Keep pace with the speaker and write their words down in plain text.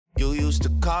used to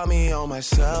call me on my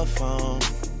cell phone.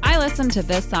 I listen to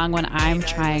this song when I'm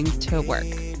trying to work.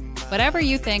 Whatever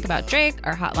you think about Drake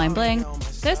or Hotline Bling,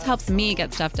 this helps me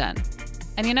get stuff done.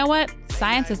 And you know what?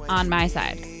 Science is on my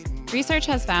side. Research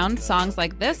has found songs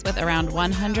like this with around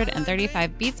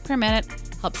 135 beats per minute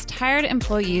helps tired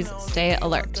employees stay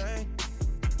alert.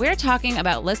 We're talking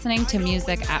about listening to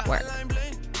music at work.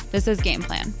 This is Game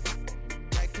Plan.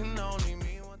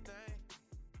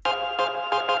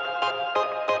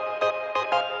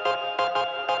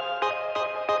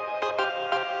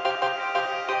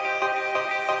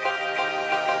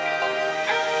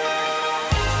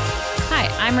 Hi,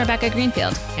 I'm Rebecca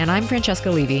Greenfield. And I'm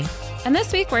Francesca Levy. And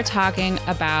this week we're talking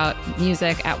about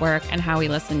music at work and how we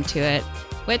listen to it,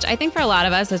 which I think for a lot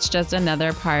of us, it's just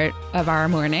another part of our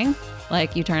morning.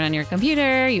 Like you turn on your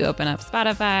computer, you open up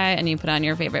Spotify, and you put on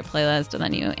your favorite playlist, and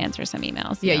then you answer some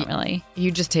emails.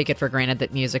 You just take it for granted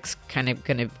that music's kind of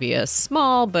going to be a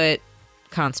small but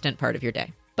constant part of your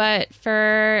day. But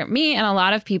for me and a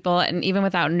lot of people, and even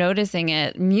without noticing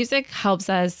it, music helps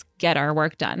us get our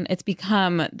work done. It's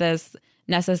become this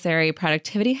necessary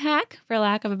productivity hack, for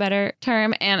lack of a better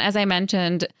term. And as I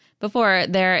mentioned before,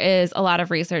 there is a lot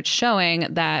of research showing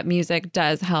that music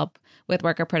does help with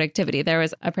worker productivity. There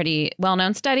was a pretty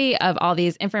well-known study of all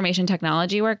these information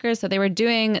technology workers. So they were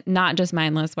doing not just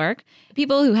mindless work.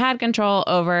 People who had control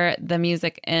over the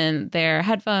music in their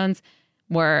headphones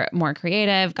were more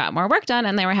creative, got more work done,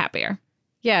 and they were happier.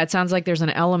 Yeah, it sounds like there's an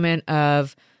element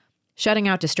of shutting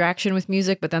out distraction with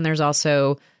music, but then there's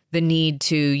also the need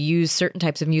to use certain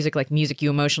types of music, like music you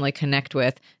emotionally connect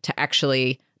with, to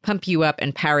actually pump you up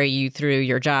and power you through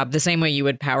your job the same way you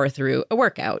would power through a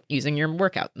workout using your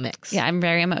workout mix. Yeah, I'm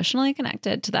very emotionally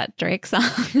connected to that Drake song.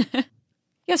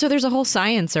 Yeah, so there's a whole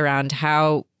science around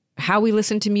how we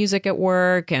listen to music at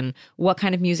work and what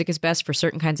kind of music is best for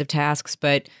certain kinds of tasks.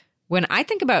 But when I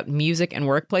think about music and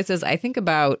workplaces, I think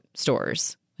about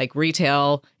stores, like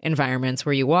retail environments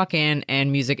where you walk in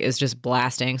and music is just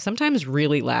blasting, sometimes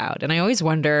really loud. And I always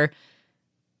wonder,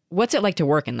 what's it like to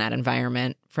work in that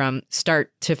environment from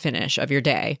start to finish of your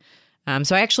day?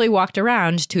 So I actually walked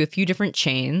around to a few different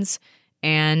chains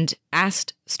and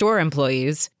asked store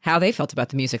employees how they felt about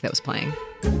the music that was playing.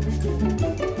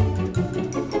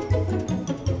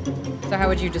 So how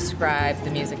would you describe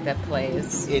the music that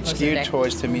plays? It's geared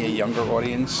towards, to me, a younger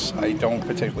audience. I don't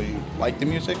particularly like the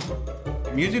music.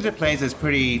 The music that plays is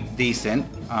pretty decent.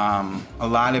 A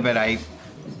lot of it,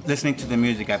 listening to the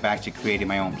music, I've actually created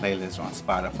my own playlist on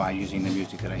Spotify using the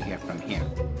music that I hear from here.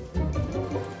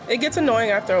 It gets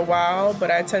annoying after a while,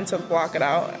 but I tend to block it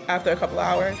out after a couple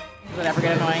hours. Does it ever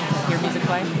get annoying to hear music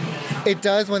play? It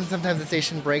does when sometimes the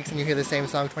station breaks and you hear the same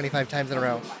song 25 times in a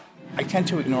row. I tend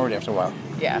to ignore it after a while.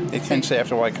 Yeah. It tends to,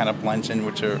 after a while, it kind of blends in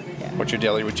with what your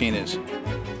daily routine is.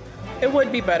 It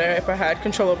would be better if I had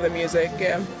control over the music,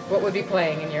 yeah. What would be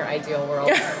playing in your ideal world?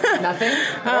 Nothing?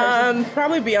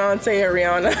 Probably Beyonce or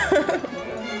Rihanna.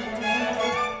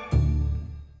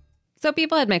 So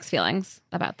people had mixed feelings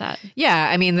about that. Yeah,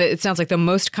 I mean, it sounds like the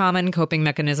most common coping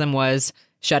mechanism was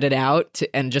shut it out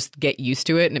and just get used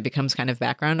to it, and it becomes kind of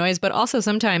background noise. But also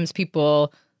sometimes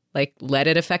people let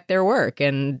it affect their work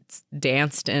and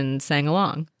danced and sang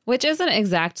along. Which isn't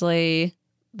exactly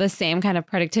the same kind of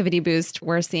productivity boost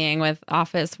we're seeing with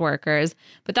office workers.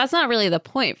 But that's not really the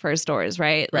point for stores,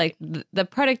 right? Like the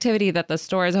productivity that the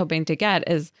store is hoping to get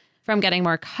is from getting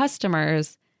more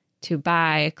customers to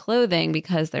buy clothing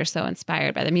because they're so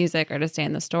inspired by the music or to stay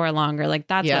in the store longer. Like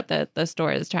that's what the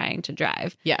store is trying to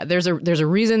drive. Yeah, there's a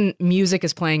reason music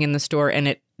is playing in the store, and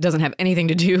it doesn't have anything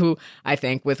to do, I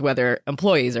think, with whether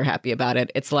employees are happy about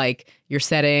it. It's like you're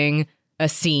setting a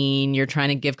scene, you're trying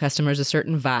to give customers a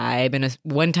certain vibe. In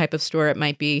one type of store, it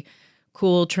might be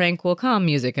cool, tranquil, calm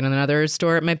music. In another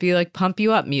store, it might be like pump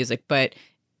you up music. But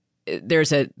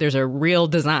there's a real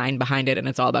design behind it, and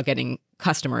it's all about getting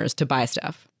customers to buy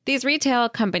stuff. These retail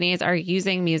companies are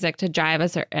using music to drive a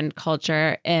certain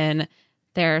culture in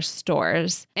their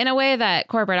stores in a way that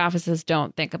corporate offices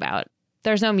don't think about.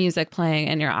 There's no music playing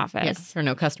in your office. Yeah, or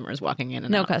no customers walking in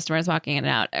and out. No customers walking in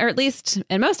and out. Or at least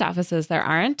in most offices, there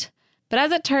aren't. But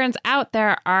as it turns out,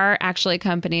 there are actually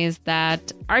companies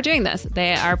that are doing this.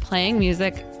 They are playing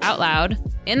music out loud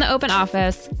in the open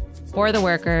office for the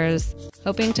workers,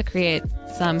 hoping to create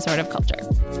some sort of culture.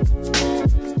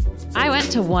 I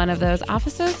went to one of those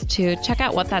offices to check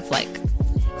out what that's like.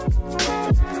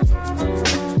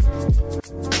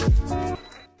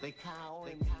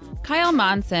 Kyle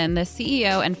Monson, the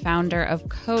CEO and founder of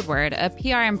Codeword, a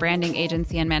PR and branding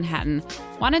agency in Manhattan,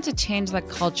 wanted to change the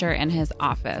culture in his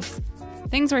office.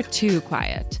 Things were too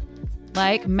quiet.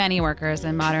 Like many workers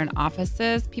in modern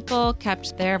offices, people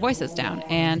kept their voices down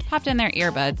and popped in their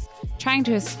earbuds, trying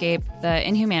to escape the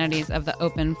inhumanities of the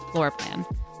open floor plan.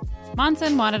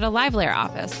 Monson wanted a livelier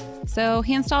office, so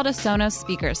he installed a Sonos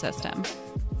speaker system.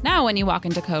 Now, when you walk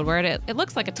into Codeword, it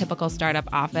looks like a typical startup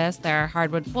office. There are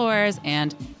hardwood floors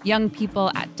and young people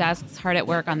at desks hard at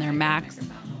work on their Macs.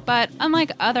 But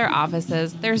unlike other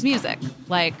offices, there's music,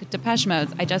 like Depeche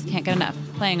Mode's I Just Can't Get Enough,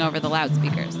 playing over the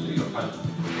loudspeakers.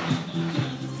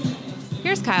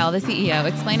 Here's Kyle, the CEO,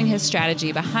 explaining his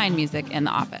strategy behind music in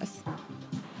the office.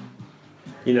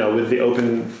 With the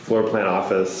open floor plan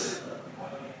office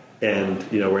and,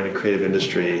 we're in a creative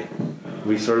industry,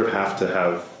 we sort of have to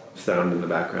have sound in the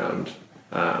background.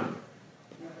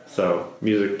 So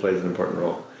music plays an important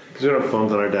role. Because we don't have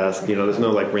phones on our desk, there's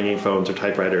no ringing phones or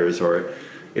typewriters, or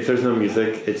if there's no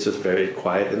music, it's just very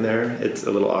quiet in there. It's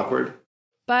a little awkward.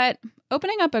 But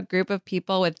opening up a group of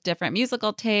people with different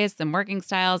musical tastes and working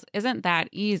styles isn't that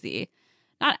easy.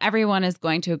 Not everyone is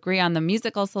going to agree on the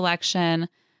musical selection.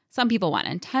 Some people want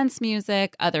intense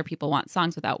music, other people want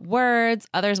songs without words,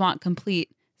 others want complete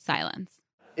silence.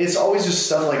 It's always just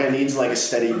stuff I need a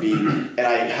steady beat, and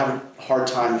I have a hard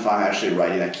time if I'm actually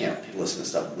writing. I can't listen to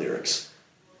stuff with lyrics.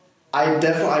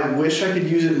 I wish I could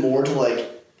use it more to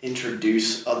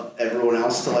introduce everyone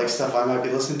else to stuff I might be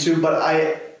listening to, but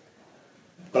I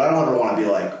don't ever want to be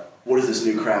what is this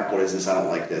new crap? What is this? I don't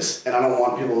like this. And I don't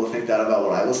want people to think that about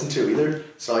what I listen to either,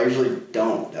 so I usually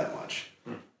don't that much.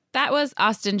 That was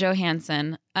Austin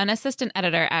Johansson, an assistant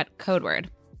editor at Codeword.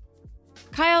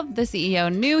 Kyle, the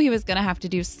CEO, knew he was going to have to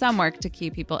do some work to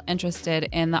keep people interested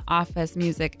in the office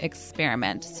music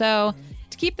experiment. So,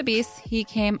 to keep the peace, he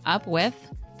came up with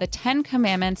the 10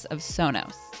 Commandments of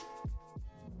Sonos.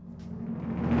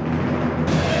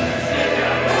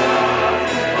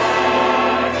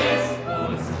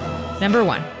 Number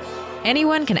 1,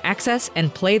 anyone can access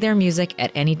and play their music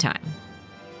at any time.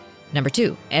 Number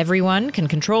 2, everyone can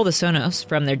control the Sonos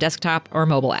from their desktop or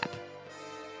mobile app.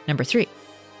 Number 3,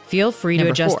 feel free to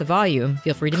adjust the volume.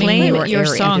 Feel free to claim your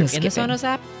songs in the Sonos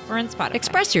app or in Spotify.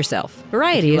 Express yourself.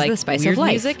 Variety is the spice of life.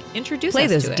 Music, introduce play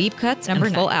those deep cuts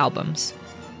and full albums.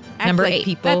 Number 8,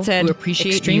 people who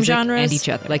appreciate extreme genres and each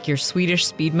other, like your Swedish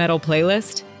speed metal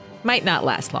playlist, might not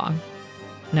last long.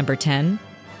 Number 10,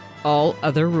 all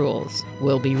other rules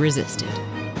will be resisted.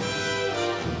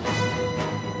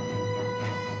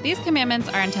 These commandments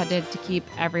are intended to keep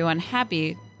everyone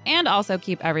happy and also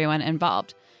keep everyone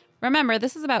involved. Remember,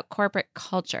 this is about corporate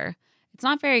culture. It's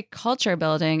not very culture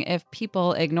building if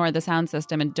people ignore the sound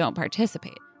system and don't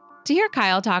participate. To hear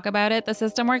Kyle talk about it, the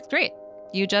system works great.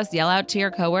 You just yell out to your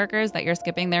coworkers that you're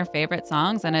skipping their favorite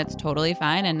songs, and it's totally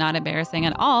fine and not embarrassing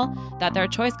at all that their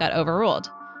choice got overruled.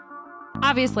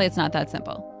 Obviously, it's not that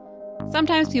simple.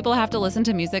 Sometimes people have to listen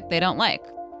to music they don't like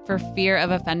for fear of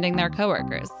offending their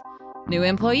coworkers. New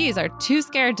employees are too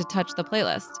scared to touch the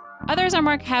playlist. Others are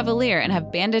more cavalier and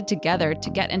have banded together to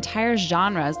get entire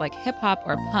genres like hip-hop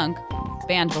or punk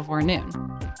banned before noon.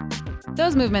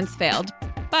 Those movements failed,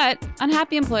 but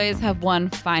unhappy employees have one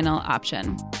final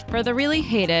option. For the really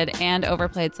hated and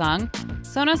overplayed song,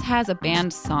 Sonos has a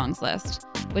banned songs list,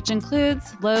 which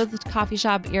includes loathed coffee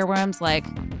shop earworms like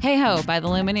Hey Ho by the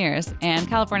Lumineers and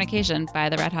Californication by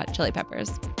the Red Hot Chili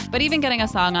Peppers. But even getting a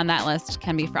song on that list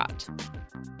can be fraught.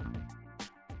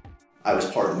 I was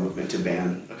part of the movement to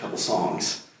ban a couple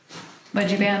songs. What'd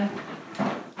you ban?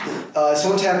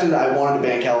 Someone tapped in I wanted to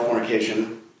ban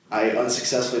Californication. I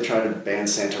unsuccessfully tried to ban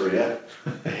Santeria.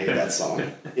 I hate that song.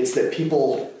 It's that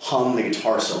people hum the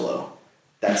guitar solo.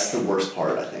 That's the worst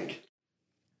part, I think.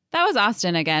 That was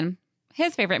Austin again.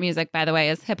 His favorite music, by the way,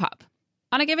 is hip-hop.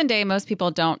 On a given day, most people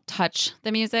don't touch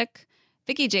the music.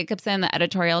 Vicki Jacobson, the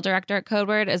editorial director at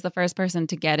Codeword, is the first person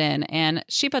to get in, and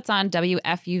she puts on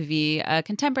WFUV, a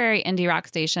contemporary indie rock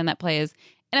station that plays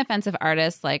inoffensive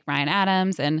artists like Ryan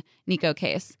Adams and Nico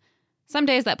Case. Some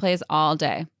days that plays all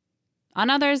day. On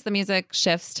others, the music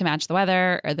shifts to match the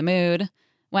weather or the mood.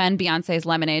 When Beyoncé's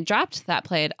Lemonade dropped, that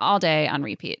played all day on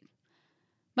repeat.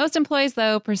 Most employees,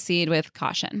 though, proceed with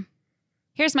caution.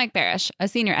 Here's Mike Barish, a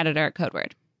senior editor at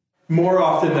Codeword. More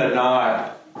often than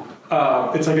not,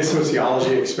 it's like a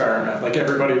sociology experiment. Like,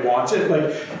 everybody wants it.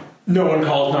 Like, no one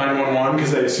calls 911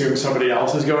 because they assume somebody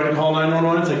else is going to call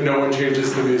 911. It's like no one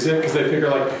changes the music because they figure,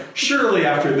 like, surely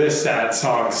after this sad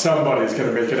song, somebody's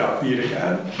going to make it upbeat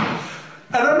again.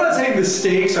 And I'm not saying the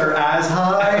stakes are as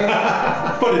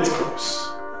high, but it's close.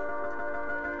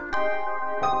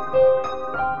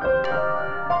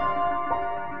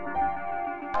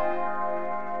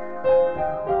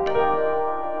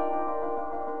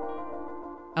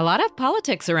 A lot of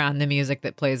politics around the music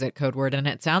that plays at Codeword, and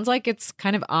it sounds like it's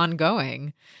kind of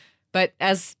ongoing. But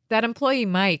as that employee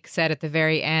Mike said at the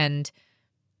very end,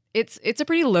 it's a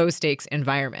pretty low stakes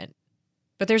environment.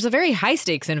 But there's a very high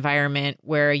stakes environment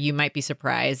where you might be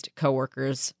surprised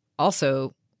coworkers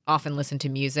also often listen to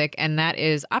music, and that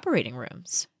is operating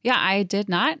rooms. Yeah, I did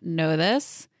not know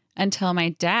this until my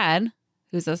dad,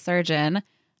 who's a surgeon,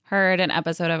 heard an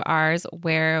episode of ours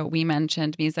where we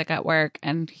mentioned music at work,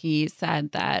 and he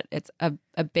said that it's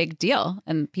a big deal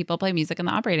and people play music in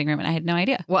the operating room, and I had no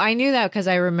idea. Well, I knew that because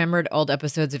I remembered old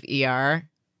episodes of ER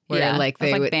where like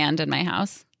they would banned in my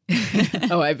house.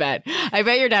 Oh, I bet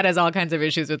your dad has all kinds of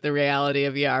issues with the reality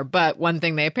of ER. But one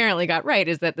thing they apparently got right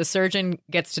is that the surgeon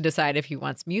gets to decide if he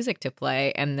wants music to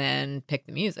play and then pick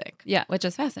the music. Yeah, which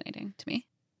is fascinating to me.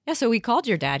 Yeah, so we called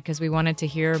your dad because we wanted to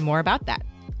hear more about that.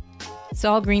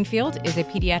 Saul Greenfield is a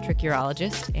pediatric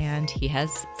urologist, and he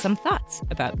has some thoughts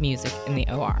about music in the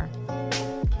OR.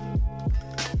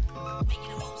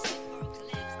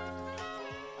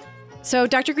 So,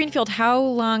 Dr. Greenfield, how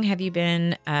long have you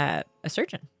been a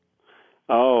surgeon?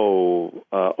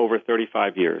 Over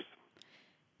 35 years.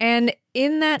 And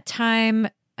in that time,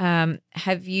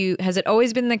 has it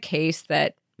always been the case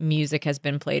that music has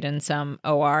been played in some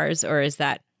ORs, or is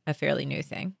that a fairly new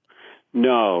thing?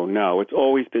 No. It's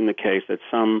always been the case that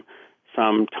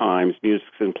sometimes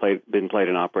music's been played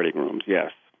in operating rooms,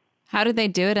 yes. How did they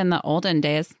do it in the olden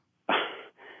days?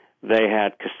 They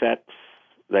had cassettes,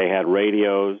 they had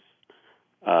radios,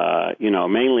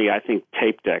 mainly I think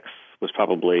tape decks was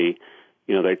probably,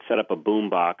 they'd set up a boom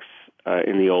box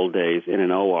in the old days in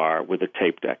an OR with a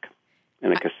tape deck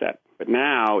and a cassette. But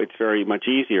now it's very much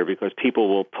easier because people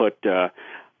will put an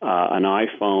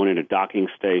iPhone in a docking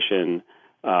station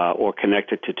or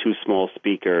connect it to two small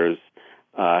speakers,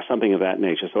 something of that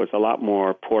nature. So it's a lot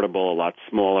more portable, a lot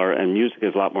smaller, and music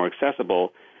is a lot more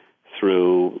accessible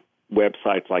through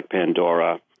websites like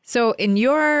Pandora. So in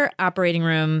your operating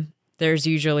room, there's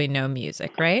usually no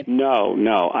music, right?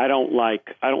 No. I don't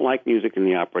like music in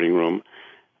the operating room,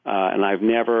 and I've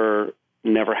never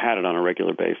had it on a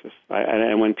regular basis.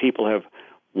 And when people have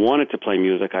wanted to play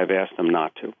music, I've asked them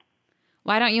not to.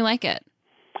 Why don't you like it?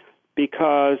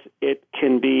 Because it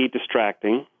can be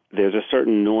distracting. There's a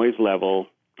certain noise level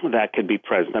that could be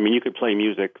present. I mean, you could play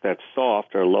music that's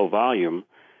soft or low volume,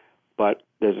 but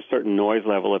there's a certain noise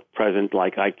level at present,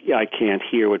 like I can't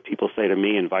hear what people say to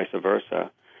me and vice versa.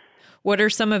 What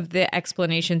are some of the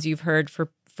explanations you've heard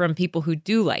from people who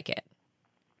do like it?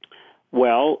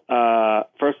 Well,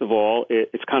 first of all,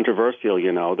 it's controversial,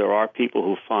 There are people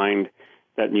who find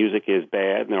that music is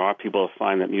bad, and there are people who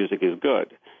find that music is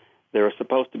good. There are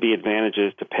supposed to be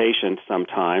advantages to patients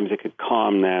sometimes. It could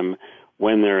calm them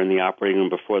when they're in the operating room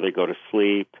before they go to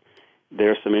sleep.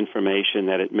 There's some information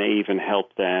that it may even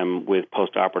help them with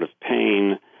postoperative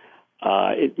pain.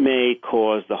 It may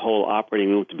cause the whole operating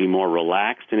room to be more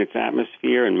relaxed in its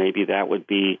atmosphere, and maybe that would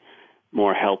be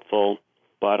more helpful.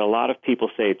 But a lot of people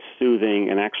say it's soothing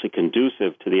and actually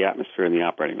conducive to the atmosphere in the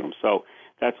operating room. So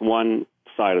that's one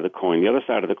side of the coin. The other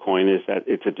side of the coin is that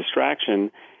it's a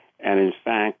distraction, and in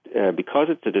fact, because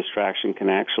it's a distraction, can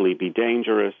actually be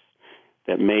dangerous,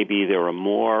 that maybe there are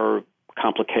more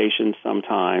complications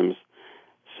sometimes.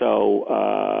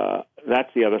 So that's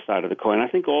the other side of the coin. I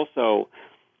think also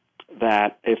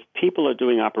that if people are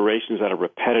doing operations that are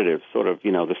repetitive, sort of,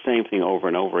 the same thing over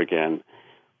and over again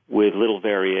with little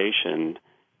variation,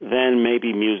 then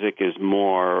maybe music is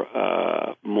more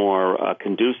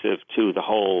conducive to the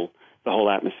whole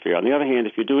atmosphere. On the other hand,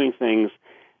 if you're doing things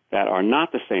that are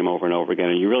not the same over and over again,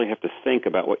 and you really have to think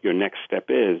about what your next step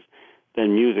is,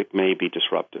 then music may be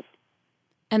disruptive.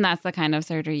 And that's the kind of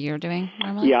surgery you're doing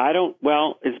normally? Yeah,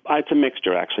 it's a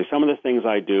mixture, actually. Some of the things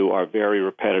I do are very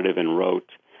repetitive and rote,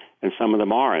 and some of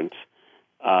them aren't.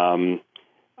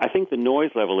 I think the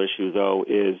noise level issue, though,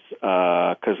 is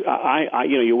because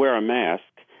you wear a mask,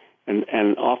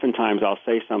 and oftentimes I'll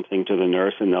say something to the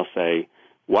nurse, and they'll say,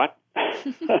 "What?"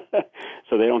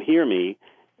 So they don't hear me,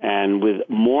 and with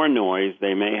more noise,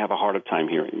 they may have a harder time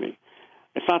hearing me.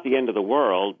 It's not the end of the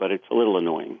world, but it's a little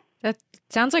annoying. That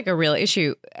sounds like a real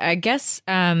issue. I guess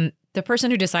the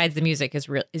person who decides the music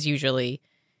is usually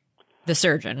the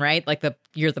surgeon, right? Like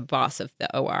you're the boss of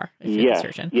the OR if you're the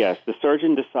surgeon. Yes, the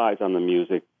surgeon decides on the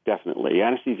music, definitely.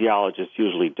 Anesthesiologists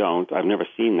usually don't. I've never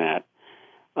seen that.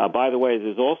 By the way,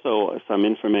 there's also some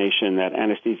information that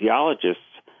anesthesiologists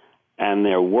and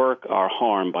their work are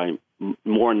harmed by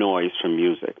more noise from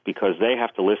music because they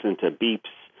have to listen to beeps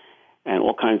and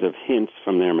all kinds of hints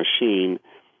from their machine,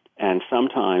 and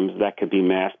sometimes that could be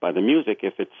masked by the music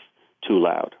if it's too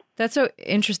loud. That's so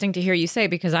interesting to hear you say,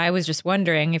 because I was just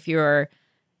wondering if you're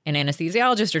an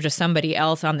anesthesiologist or just somebody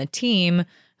else on the team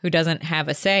who doesn't have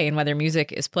a say in whether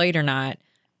music is played or not,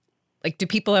 Like, do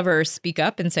people ever speak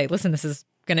up and say, listen, this is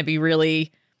going to be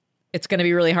really, it's going to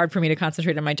be really hard for me to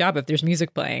concentrate on my job if there's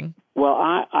music playing? Well,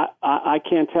 I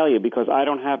can't tell you because I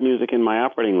don't have music in my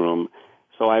operating room,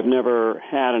 so I've never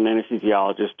had an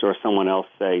anesthesiologist or someone else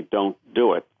say, don't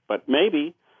do it. But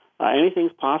maybe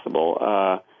anything's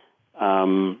possible.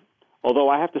 Although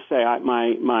I have to say,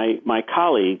 my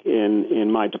colleague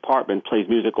in my department plays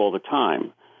music all the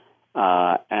time,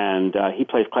 and he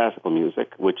plays classical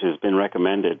music, which has been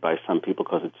recommended by some people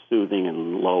because it's soothing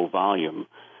and low volume.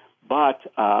 But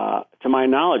to my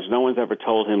knowledge, no one's ever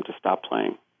told him to stop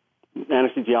playing.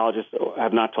 Anesthesiologists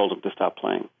have not told him to stop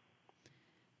playing.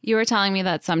 You were telling me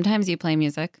that sometimes you play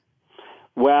music.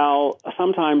 Well,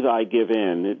 sometimes I give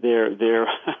in. They're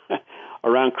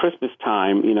around Christmas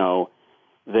time, you know,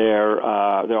 there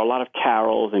are a lot of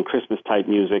carols and Christmas-type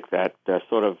music that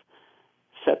sort of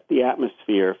set the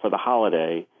atmosphere for the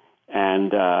holiday.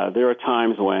 And there are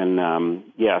times when,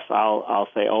 yes, I'll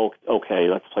say, oh, okay,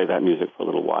 let's play that music for a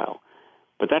little while.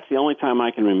 But that's the only time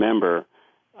I can remember.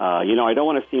 You know, I don't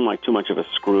want to seem like too much of a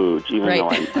Scrooge, even though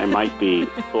I might be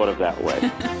thought of that way.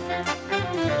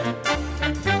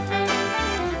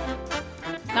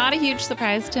 Not a huge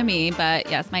surprise to me, but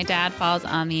yes, my dad falls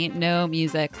on the no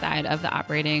music side of the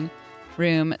operating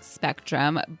room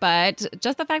spectrum. But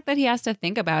just the fact that he has to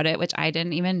think about it, which I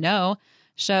didn't even know,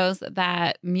 shows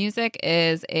that music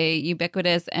is a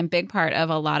ubiquitous and big part of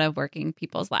a lot of working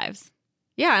people's lives.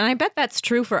 Yeah, and I bet that's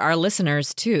true for our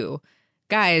listeners too.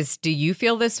 Guys, do you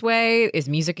feel this way? Is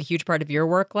music a huge part of your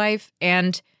work life?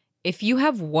 And if you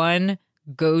have one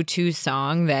go-to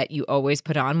song that you always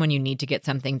put on when you need to get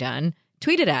something done,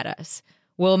 tweet it at us.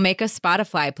 We'll make a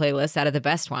Spotify playlist out of the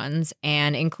best ones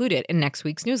and include it in next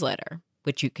week's newsletter,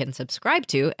 which you can subscribe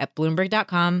to at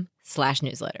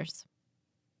Bloomberg.com/newsletters.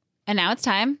 And now it's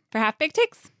time for Half-Baked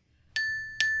Takes.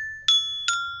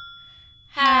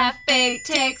 Half-Baked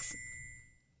Takes.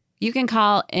 You can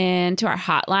call into our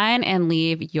hotline and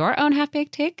leave your own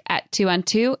half-baked take at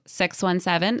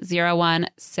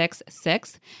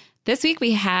 212-617-0166. This week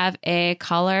we have a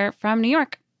caller from New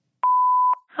York.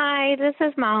 Hi, this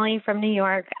is Molly from New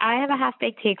York. I have a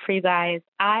half-baked take for you guys.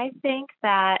 I think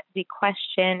that the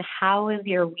question, how was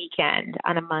your weekend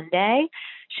on a Monday,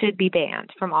 should be banned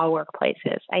from all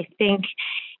workplaces. I think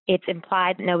it's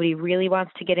implied that nobody really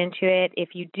wants to get into it. If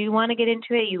you do want to get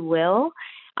into it, you will.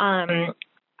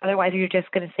 Otherwise, you're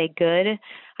just going to say good.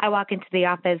 I walk into the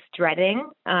office dreading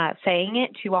saying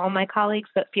it to all my colleagues,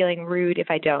 but feeling rude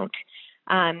if I don't.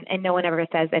 And no one ever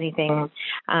says anything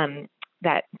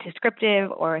that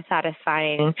descriptive or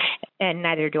satisfying, and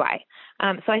neither do I.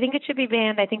 So I think it should be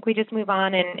banned. I think we just move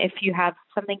on, and if you have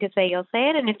something to say, you'll say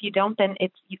it, and if you don't, then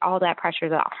it's all that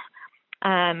pressure's off.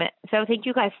 So thank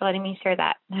you guys for letting me share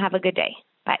that. Have a good day.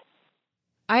 Bye.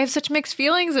 I have such mixed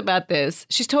feelings about this.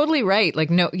 She's totally right. Like,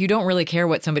 no, you don't really care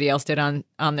what somebody else did on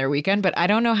their weekend, but I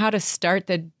don't know how to start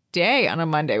the day on a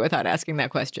Monday without asking that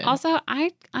question. Also,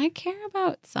 I care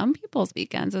about some people's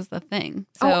weekends is the thing.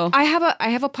 So I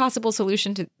have a possible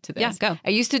solution to this. Yeah, go.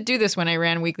 I used to do this when I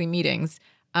ran weekly meetings.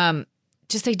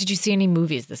 Just say, did you see any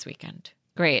movies this weekend?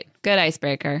 Great. Good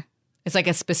icebreaker. It's like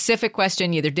a specific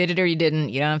question. You either did it or you didn't.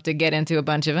 You don't have to get into a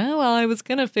bunch of, oh, well, I was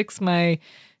going to fix my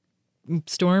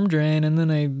storm drain and then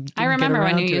I remember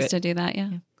when you used to do that.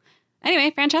 Yeah.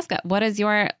 Anyway, Francesca, what is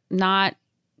your not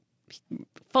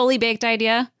fully baked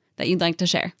idea that you'd like to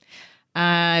share?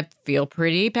 I feel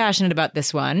pretty passionate about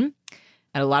this one.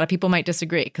 And a lot of people might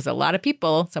disagree because a lot of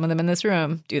people, some of them in this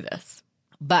room, do this.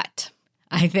 But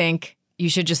I think you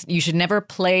should never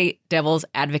play devil's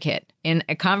advocate in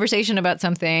a conversation about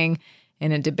something,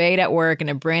 in a debate at work, in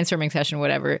a brainstorming session,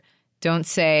 whatever. Don't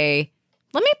say,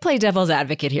 let me play devil's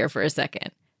advocate here for a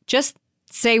second. Just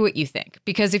say what you think.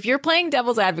 Because if you're playing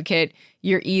devil's advocate,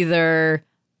 you're either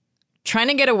trying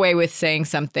to get away with saying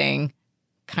something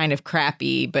kind of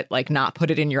crappy, but like not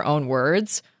put it in your own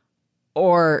words,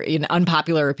 or an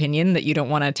unpopular opinion that you don't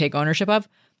want to take ownership of,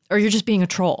 or you're just being a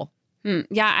troll.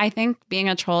 Yeah, I think being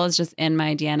a troll is just in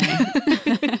my DNA.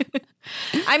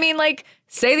 I mean, like,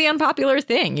 say the unpopular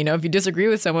thing. You know, if you disagree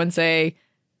with someone, say,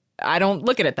 I don't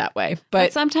look at it that way.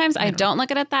 But sometimes I don't look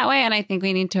at it that way, and I think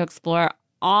we need to explore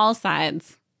all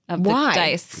sides of the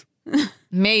dice.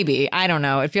 Maybe. I don't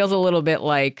know. It feels a little bit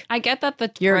like... I get that the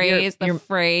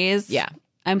phrase... Yeah.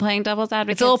 I'm playing devil's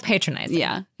advocate. It's a little patronizing.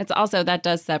 Yeah. It's also, that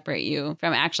does separate you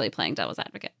from actually playing devil's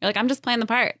advocate. You're like, I'm just playing the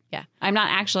part. Yeah. I'm not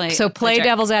actually. So play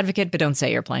devil's advocate, but don't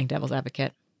say you're playing devil's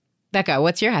advocate. Becca,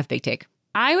 what's your half-baked take?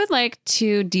 I would like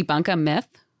to debunk a myth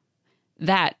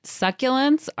that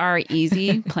succulents are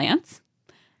easy plants.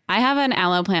 I have an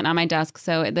aloe plant on my desk,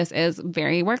 so this is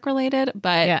very work related.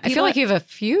 But yeah, I feel like you have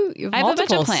I have a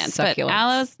bunch of plants, but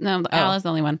aloe's aloe's the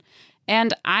only one.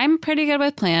 And I'm pretty good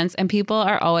with plants, and people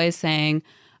are always saying,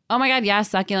 "Oh my God, yes,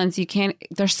 succulents!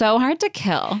 They're so hard to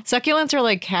kill." Succulents are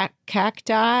like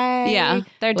cacti. Yeah,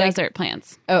 they're desert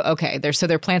plants. Oh, okay.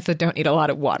 They're plants that don't need a lot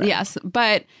of water. Yes,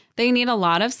 but they need a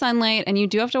lot of sunlight, and you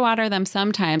do have to water them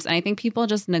sometimes. And I think people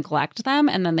just neglect them,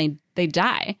 and then they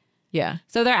die. Yeah.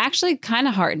 So they're actually kind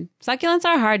of hard. Succulents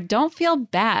are hard. Don't feel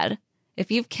bad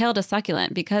if you've killed a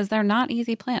succulent because they're not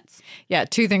easy plants. Yeah,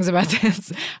 two things about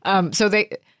this. So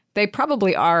they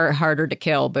probably are harder to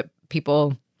kill, but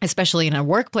people, especially in a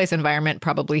workplace environment,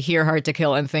 probably hear hard to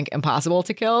kill and think impossible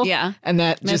to kill. Yeah. And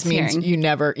that just means you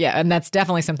never, and that's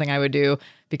definitely something I would do,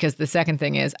 because the second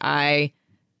thing is I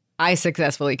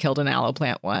successfully killed an aloe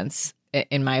plant once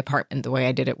in my apartment. The way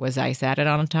I did it was I sat it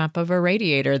on top of a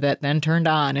radiator that then turned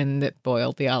on and that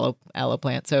boiled the aloe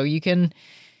plant. So you can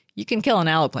kill an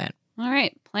aloe plant. All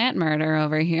right. Plant murder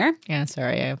over here. Yeah,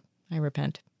 sorry. I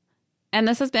repent. And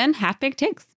this has been Half Baked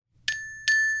Takes.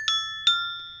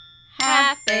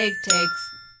 Half-Baked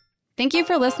Takes. Thank you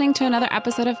for listening to another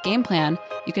episode of Game Plan.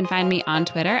 You can find me on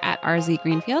Twitter at RZ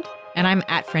Greenfield. And I'm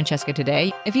at Francesca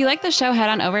Today. If you like the show, head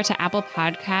on over to Apple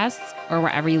Podcasts or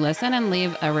wherever you listen and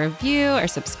leave a review or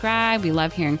subscribe. We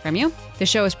love hearing from you. The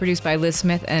show is produced by Liz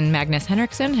Smith and Magnus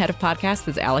Henriksen. Head of podcasts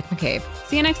is Alec McCabe.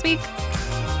 See you next week.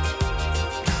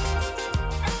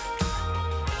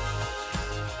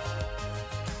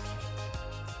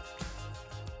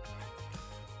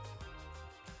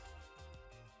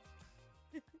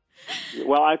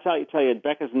 Well, I tell you,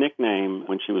 Becca's nickname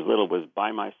when she was little was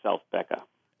By Myself Becca.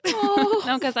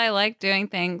 No, because I like doing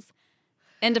things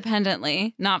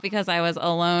independently, not because I was a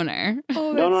loner.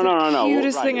 Oh, No. the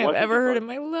cutest Right. thing It I've wasn't ever heard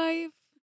because- in my life.